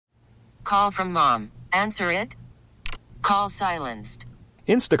Call from mom. Answer it. Call silenced.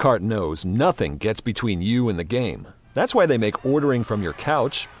 Instacart knows nothing gets between you and the game. That's why they make ordering from your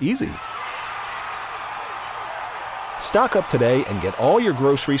couch easy. Stock up today and get all your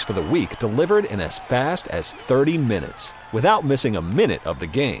groceries for the week delivered in as fast as 30 minutes without missing a minute of the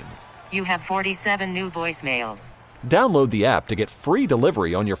game. You have 47 new voicemails. Download the app to get free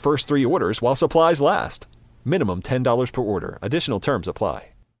delivery on your first 3 orders while supplies last. Minimum $10 per order. Additional terms apply.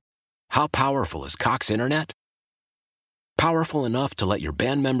 How powerful is Cox Internet? Powerful enough to let your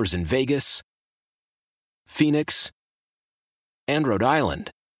band members in Vegas, Phoenix, and Rhode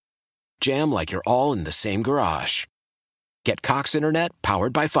Island jam like you're all in the same garage. Get Cox Internet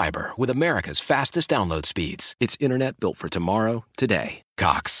powered by fiber with America's fastest download speeds. It's internet built for tomorrow, today.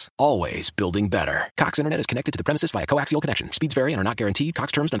 Cox, always building better. Cox Internet is connected to the premises via coaxial connection. Speeds vary and are not guaranteed.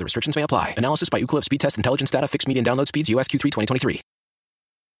 Cox terms and other restrictions may apply. Analysis by Ookla Speed Test Intelligence Data. Fixed median download speeds. US Q3 2023.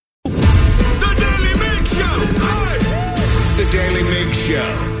 The Daily Mig Show. The Daily Mig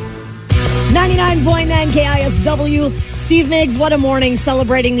Show. 99.9 KISW. Steve Miggs, what a morning,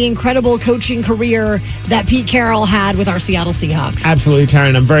 celebrating the incredible coaching career that Pete Carroll had with our Seattle Seahawks. Absolutely,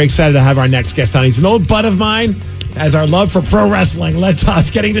 Taryn. I'm very excited to have our next guest on. He's an old bud of mine. As our love for pro wrestling led to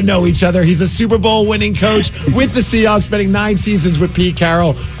us getting to know each other. He's a Super Bowl winning coach with the Seahawks, spending 9 seasons with Pete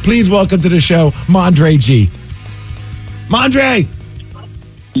Carroll. Please welcome to the show, Mondray Gee. Mondray!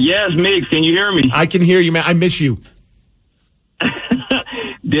 Yes, Miggs, can you hear me? I can hear you, man. I miss you.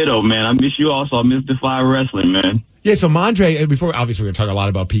 Ditto, man. I miss you also. I miss Defy Wrestling, man. Yeah, so Mondray, before, obviously we're going to talk a lot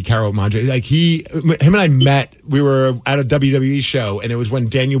about Pete Carroll, Mondray, like him and I met, we were at a WWE show, and it was when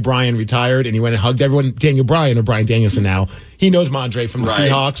Daniel Bryan retired, and he went and hugged everyone. Daniel Bryan, or Bryan Danielson now, he knows Mondray from the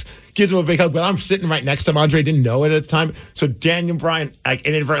Seahawks, gives him a big hug, but I'm sitting right next to Mondray, didn't know it at the time, so Daniel Bryan, like,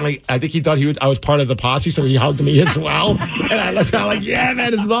 inadvertently, I think he thought I was part of the posse, so he hugged me as well, and I looked out like, yeah,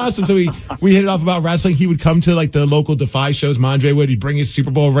 man, this is awesome. So we hit it off about wrestling. He would come to, like, the local Defy shows, Mondray would, he'd bring his Super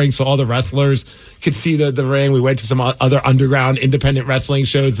Bowl ring so all the wrestlers could see the ring. We went to some other underground independent wrestling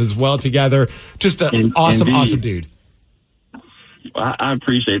shows as well together. Just an awesome dude. I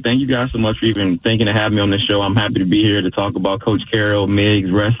appreciate it. Thank you guys so much for even thinking to have me on the show. I'm happy to be here to talk about Coach Carroll,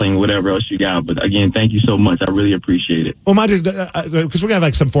 Miggs, wrestling, whatever else you got. But again, thank you so much. I really appreciate it. Well, because we're going to have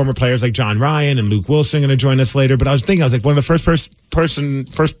like some former players like John Ryan and Luke Wilson going to join us later. But I was like, one of the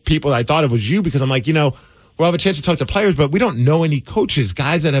first people I thought of was you, because I'm like, we'll have a chance to talk to players, but we don't know any coaches,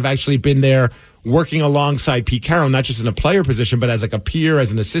 guys that have actually been there working alongside Pete Carroll, not just in a player position, but as like a peer,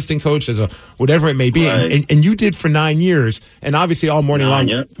 as an assistant coach, as a whatever it may be. Right. And you did for 9 years. And obviously all morning long,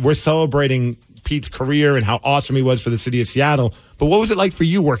 yep. We're celebrating Pete's career and how awesome he was for the city of Seattle. But what was it like for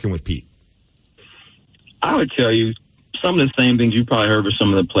you working with Pete? I would tell you some of the same things you probably heard from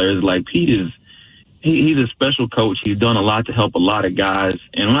some of the players. Like Pete he's a special coach. He's done a lot to help a lot of guys.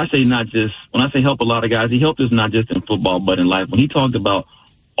 And when I say help a lot of guys, he helped us not just in football, but in life. When he talked about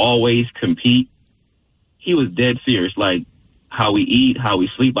always compete, he was dead serious. Like how we eat, how we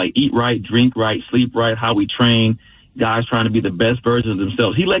sleep, like eat right, drink right, sleep right, how we train, guys trying to be the best version of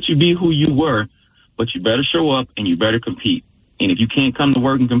themselves. He let you be who you were, but you better show up and you better compete. And if you can't come to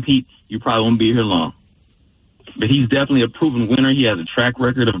work and compete, you probably won't be here long. But he's definitely a proven winner. He has a track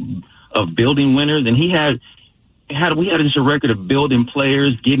record of building winners, and we had just a record of building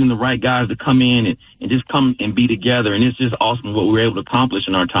players, getting the right guys to come in and just come and be together. And it's just awesome what we were able to accomplish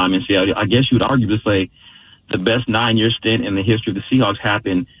in our time in Seattle. I guess you would argue to say the best 9-year stint in the history of the Seahawks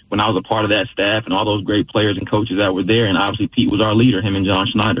happened when I was a part of that staff and all those great players and coaches that were there. And obviously Pete was our leader, him and John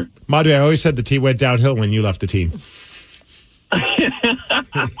Schneider. Mondray, I always said the team went downhill when you left the team. I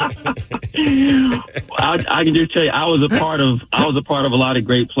can just tell you, I was a part of a lot of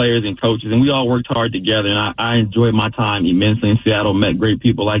great players and coaches, and we all worked hard together. And I enjoyed my time immensely in Seattle. Met great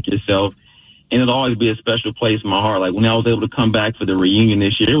people like yourself, and it'll always be a special place in my heart. Like when I was able to come back for the reunion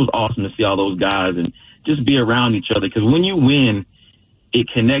this year, it was awesome to see all those guys and just be around each other. Because when you win, it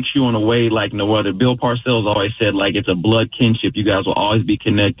connects you in a way like no other. Bill Parcells always said, like, it's a blood kinship. You guys will always be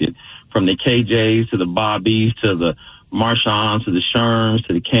connected, from the KJs to the Bobbies to the Marshawn to the Sherms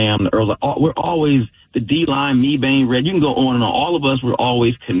to the Cam, the Earls. We're always the D-line, me, Bane, Red. You can go on and on. All of us were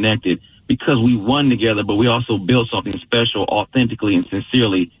always connected because we won together, but we also built something special, authentically and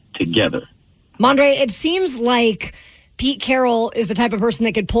sincerely together. Mondray, it seems like Pete Carroll is the type of person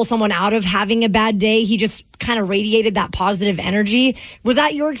that could pull someone out of having a bad day. He just kind of radiated that positive energy. Was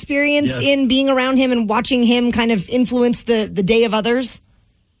that your experience in being around him and watching him kind of influence the day of others?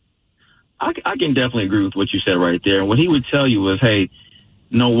 I can definitely agree with what you said right there. And what he would tell you was, hey,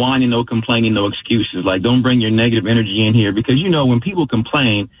 no whining, no complaining, no excuses. Like, don't bring your negative energy in here because, when people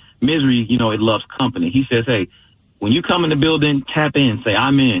complain, misery, it loves company. He says, hey, when you come in the building, tap in, say,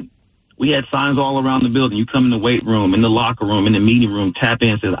 I'm in. We had signs all around the building. You come in the weight room, in the locker room, in the meeting room, tap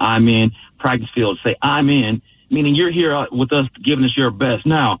in, says, I'm in. Practice field, say, I'm in, meaning you're here with us, giving us your best.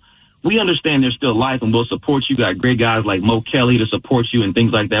 Now, we understand there's still life and we'll support you. Got great guys like Mo Kelly to support you and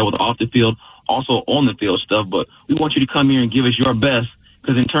things like that with off the field, also on the field stuff. But we want you to come here and give us your best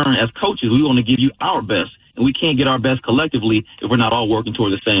because in turn, as coaches, we want to give you our best. And we can't get our best collectively if we're not all working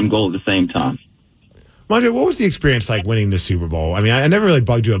toward the same goal at the same time. Mondray, what was the experience like winning the Super Bowl? I mean, I never really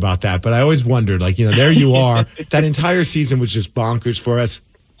bugged you about that, but I always wondered, like, there you are. That entire season was just bonkers for us.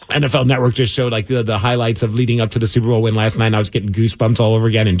 NFL Network just showed like the highlights of leading up to the Super Bowl win last night. And I was getting goosebumps all over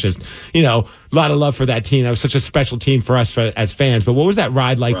again and just, a lot of love for that team. That was such a special team for us as fans. But what was that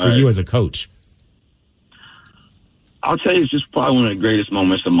ride like for you as a coach? I'll tell you, it's just probably one of the greatest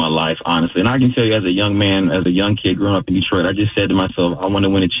moments of my life, honestly. And I can tell you as a young man, as a young kid growing up in Detroit, I just said to myself, I want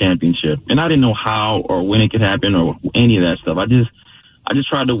to win a championship. And I didn't know how or when it could happen or any of that stuff. I just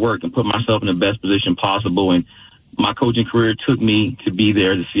tried to work and put myself in the best position possible. And my coaching career took me to be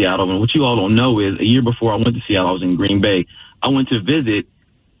there to Seattle. And what you all don't know is a year before I went to Seattle, I was in Green Bay. I went to visit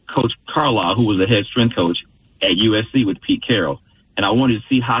Coach Carlisle, who was the head strength coach at USC with Pete Carroll. And I wanted to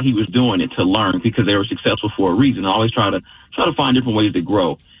see how he was doing it to learn because they were successful for a reason. I always try to find different ways to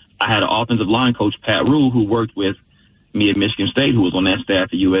grow. I had an offensive line coach, Pat Rule, who worked with me at Michigan State, who was on that staff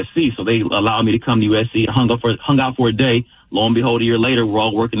at USC. So they allowed me to come to USC and hung out for a day. Lo and behold, a year later, we're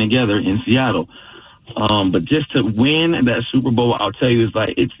all working together in Seattle. But just to win that Super Bowl, I'll tell you,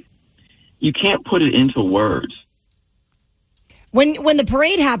 you can't put it into words. When the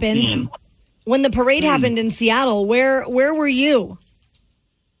parade happened, happened in Seattle, where were you?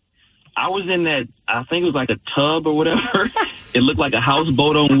 I was in that, I think it was like a tub or whatever. It looked like a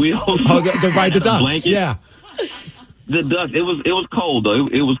houseboat on wheels. Oh, the ducks, blanket. Yeah. The ducks. It was cold though.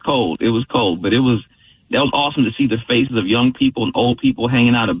 It was cold, but that was awesome to see the faces of young people and old people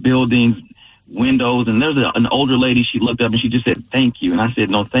hanging out of buildings, windows, and there's an older lady. She looked up and she just said, "Thank you," and I said,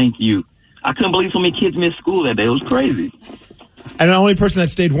 "No, thank you." I couldn't believe so many kids missed school that day. It was crazy. And the only person that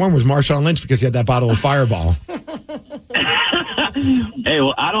stayed warm was Marshawn Lynch because he had that bottle of Fireball. Hey,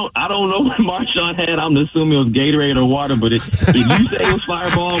 well, I don't know what Marshawn had. I'm assuming it was Gatorade or water. But if you say it was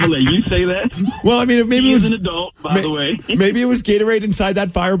Fireball, I'm gonna let you say that. Well, I mean, maybe he it was an adult, by the way. Maybe it was Gatorade inside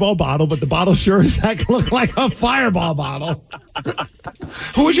that Fireball bottle, but the bottle sure as heck looked like a Fireball bottle.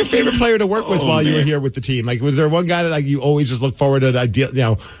 Who was your favorite player to work with while you were here with the team? Like, was there one guy that you always just look forward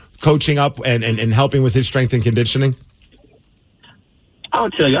to, coaching up and helping with his strength and conditioning? I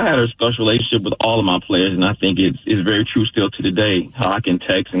would tell you, I had a special relationship with all of my players, and I think it's very true still to today, how I can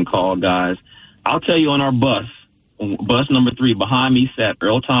text and call guys. I'll tell you, on our bus number 3, behind me sat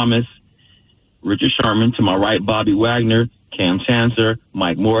Earl Thomas, Richard Sherman, to my right, Bobby Wagner, Cam Chancellor,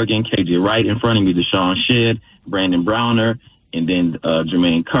 Mike Morgan, KJ Wright, in front of me, Deshaun Shedd, Brandon Browner, and then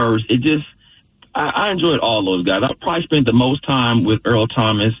Jermaine Curse. I enjoyed all those guys. I probably spent the most time with Earl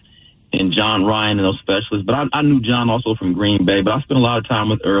Thomas and John Ryan and those specialists. But I knew John also from Green Bay, but I spent a lot of time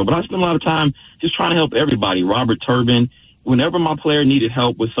with Earl. But I spent a lot of time just trying to help everybody. Robert Turbin, whenever my player needed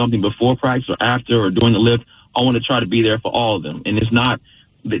help with something before practice or after or during the lift, I want to try to be there for all of them. And it's not,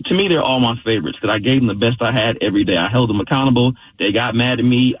 to me, they're all my favorites because I gave them the best I had every day. I held them accountable. They got mad at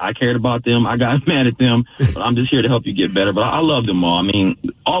me. I cared about them. I got mad at them. But I'm just here to help you get better. But I love them all. I mean,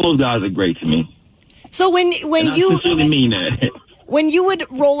 all those guys are great to me. So when you sincerely mean that. When you would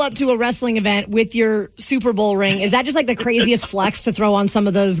roll up to a wrestling event with your Super Bowl ring, is that just like the craziest flex to throw on some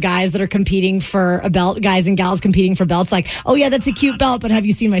of those guys that are competing for a belt, guys and gals competing for belts? Like, oh yeah, that's a cute belt, but have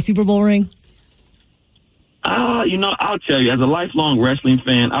you seen my Super Bowl ring? I'll tell you, as a lifelong wrestling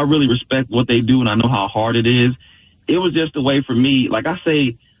fan, I really respect what they do, and I know how hard it is. It was just a way for me, like I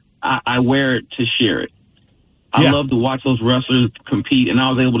say, I wear it to share it. I love to watch those wrestlers compete, and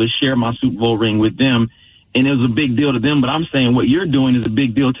I was able to share my Super Bowl ring with them. And it was a big deal to them, but I'm saying what you're doing is a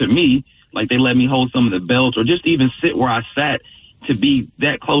big deal to me. Like they let me hold some of the belts or just even sit where I sat to be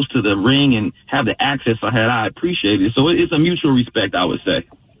that close to the ring and have the access I had. I appreciate it. So it's a mutual respect, I would say.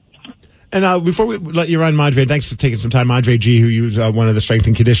 And before we let you run, Mondray, thanks for taking some time. Mondray Gee, who was one of the strength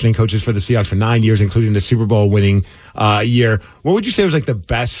and conditioning coaches for the Seahawks for 9 years, including the Super Bowl winning year. What would you say was like the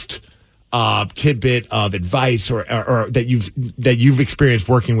best tidbit of advice or that you've experienced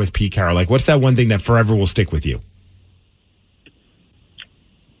working with Pete Carroll? Like, what's that one thing that forever will stick with you?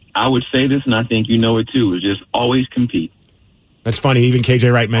 I would say this, and I think you know it too, is just always compete. That's funny. Even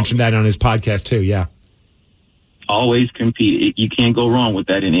KJ Wright mentioned that on his podcast too. Yeah. Always compete. You can't go wrong with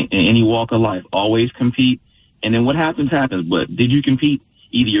that in any walk of life. Always compete. And then what happens. But did you compete?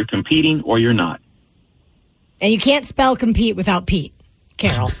 Either you're competing or you're not. And you can't spell compete without Pete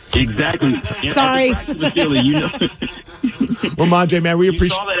Carroll. Exactly. Sorry. Well, Mondray, man, we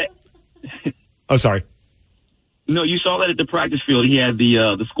appreciate. Oh, sorry. No, you saw that at the practice field. He had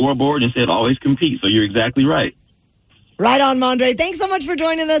the scoreboard and said always compete. So you're exactly right. Right on, Mondray. Thanks so much for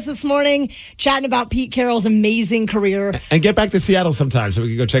joining us this morning, chatting about Pete Carroll's amazing career. And get back to Seattle sometime so we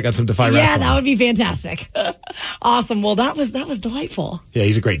can go check out some Defy Wrestling. Yeah, that would be fantastic. Awesome. Well, that was delightful. Yeah,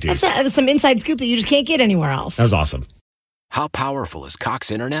 he's a great dude. That's some inside scoop that you just can't get anywhere else. That was awesome. How powerful is Cox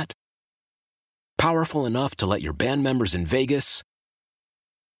Internet? Powerful enough to let your band members in Vegas,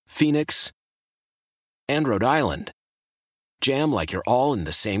 Phoenix, and Rhode Island jam like you're all in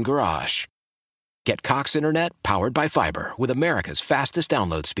the same garage. Get Cox Internet powered by fiber with America's fastest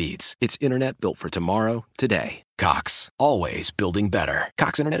download speeds. It's internet built for tomorrow, today. Cox, always building better.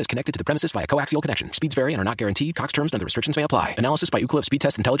 Cox Internet is connected to the premises via coaxial connection. Speeds vary and are not guaranteed. Cox terms and other restrictions may apply. Analysis by Ookla Speed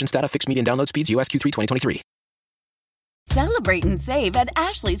Test Intelligence Data. Fixed median download speeds. US Q3 2023. Celebrate and save at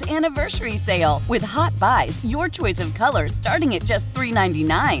Ashley's Anniversary Sale. With Hot Buys, your choice of colors starting at just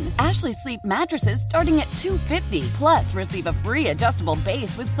 $3.99. Ashley Sleep mattresses starting at $2.50. Plus, receive a free adjustable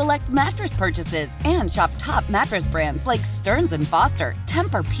base with select mattress purchases. And shop top mattress brands like Stearns & Foster,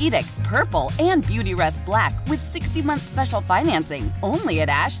 Tempur-Pedic, Purple, and Beautyrest Black with 60-month special financing. Only at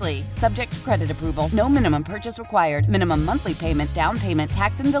Ashley. Subject to credit approval. No minimum purchase required. Minimum monthly payment, down payment,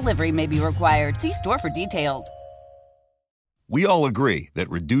 tax, and delivery may be required. See store for details. We all agree that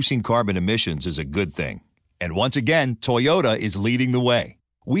reducing carbon emissions is a good thing. And once again, Toyota is leading the way.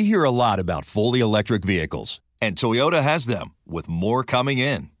 We hear a lot about fully electric vehicles, and Toyota has them, with more coming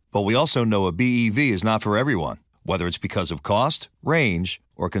in. But we also know a BEV is not for everyone, whether it's because of cost, range,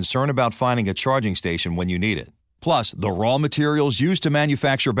 or concern about finding a charging station when you need it. Plus, the raw materials used to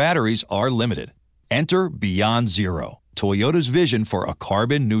manufacture batteries are limited. Enter Beyond Zero, Toyota's vision for a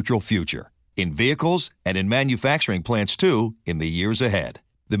carbon-neutral future. In vehicles and in manufacturing plants, too, in the years ahead.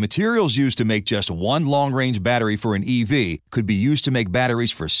 The materials used to make just one long-range battery for an EV could be used to make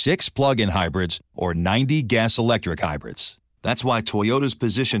batteries for 6 plug-in hybrids or 90 gas-electric hybrids. That's why Toyota's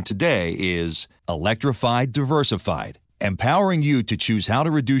position today is electrified, diversified, empowering you to choose how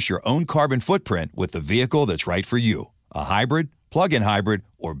to reduce your own carbon footprint with the vehicle that's right for you, a hybrid, plug-in hybrid,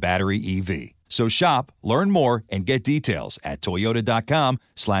 or battery EV. So shop, learn more, and get details at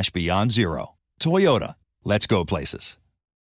toyota.com/beyond zero. Toyota, let's go places.